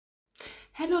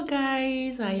Hello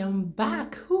guys, I am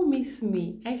back. Who miss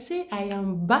me? I say I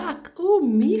am back. Who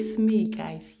miss me,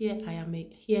 guys? Here I am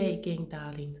here again,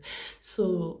 darlings.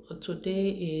 So today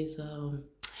is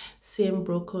same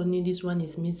broccoli. This one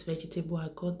is mixed vegetable. I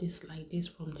got this like this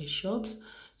from the shops.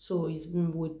 So it's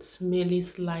been with merely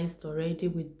sliced already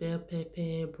with bell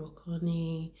pepper,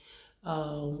 broccoli,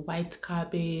 white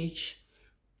cabbage.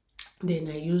 Then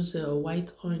I use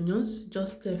white onions,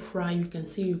 just fry. You can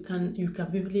see you can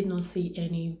vividly not see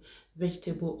any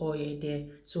vegetable oil there.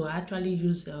 So I actually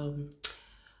use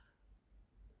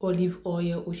olive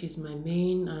oil, which is my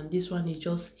main, and this one is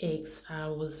just eggs. I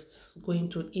was going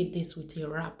to eat this with a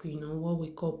wrap, what we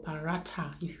call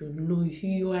paratha. If you know, if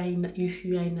you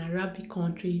are in Arabic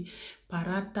country,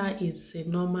 paratha is a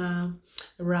normal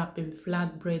wrap, a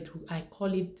flat bread. I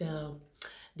call it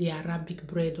the Arabic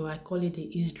bread, or I call it the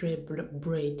Israel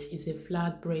bread. It's a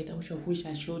flat bread, which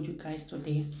I showed you guys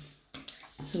today.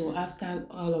 So after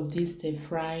all of this, the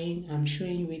frying, I'm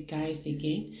showing you guys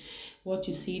again. What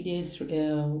you see, there's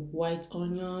white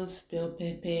onions, bell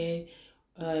pepper,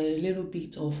 a little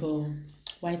bit of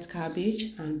white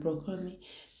cabbage and broccoli.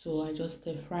 So I just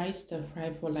stir fry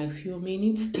for like few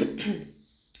minutes.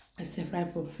 I stir fry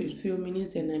for few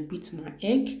minutes, then I beat my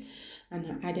egg, and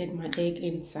I added my egg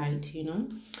inside.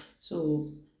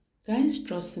 So guys,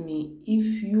 trust me,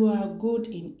 if you are good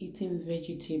in eating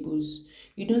vegetables,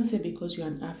 you don't say because you're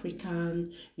an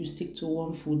African, you stick to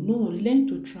one food. No, learn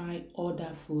to try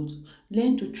other food.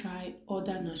 Learn to try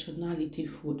other nationality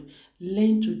food.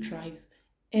 Learn to try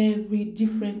every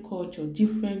different culture,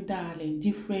 different dialect,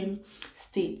 different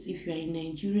states. If you are in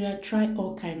Nigeria, try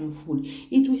all kind of food.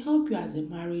 It will help you as a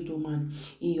married woman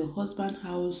in your husband's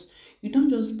house. You don't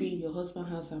just be in your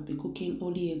husband's house and be cooking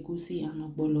only egusi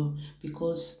and ogbolo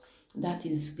because that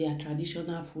is their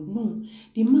traditional food. No,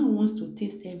 the man wants to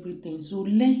taste everything. So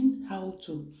learn how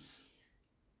to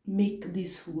make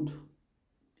this food.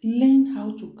 Learn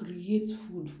how to create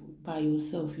food by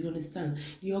yourself. You understand?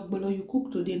 The ogbolo you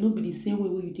cook today no be the same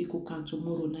way you take cook am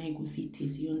tomorrow. Now you go see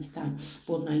taste. You understand?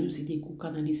 But now you see they cook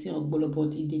and they say ogbolo,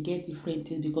 but they get different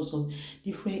things because of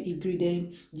different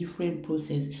ingredient, different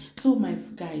process. So my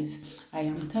guys, I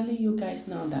am telling you guys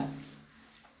now that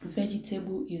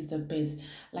vegetable is the best.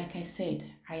 Like I said,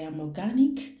 I am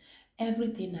organic.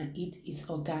 Everything I eat is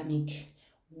organic.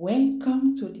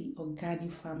 Welcome to the organic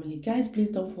family, guys. Please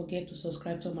don't forget to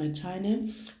subscribe to my channel,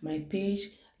 my page,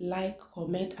 like,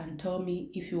 comment, and tell me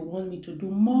if you want me to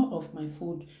do more of my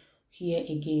food here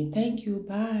again. Thank you.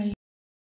 Bye.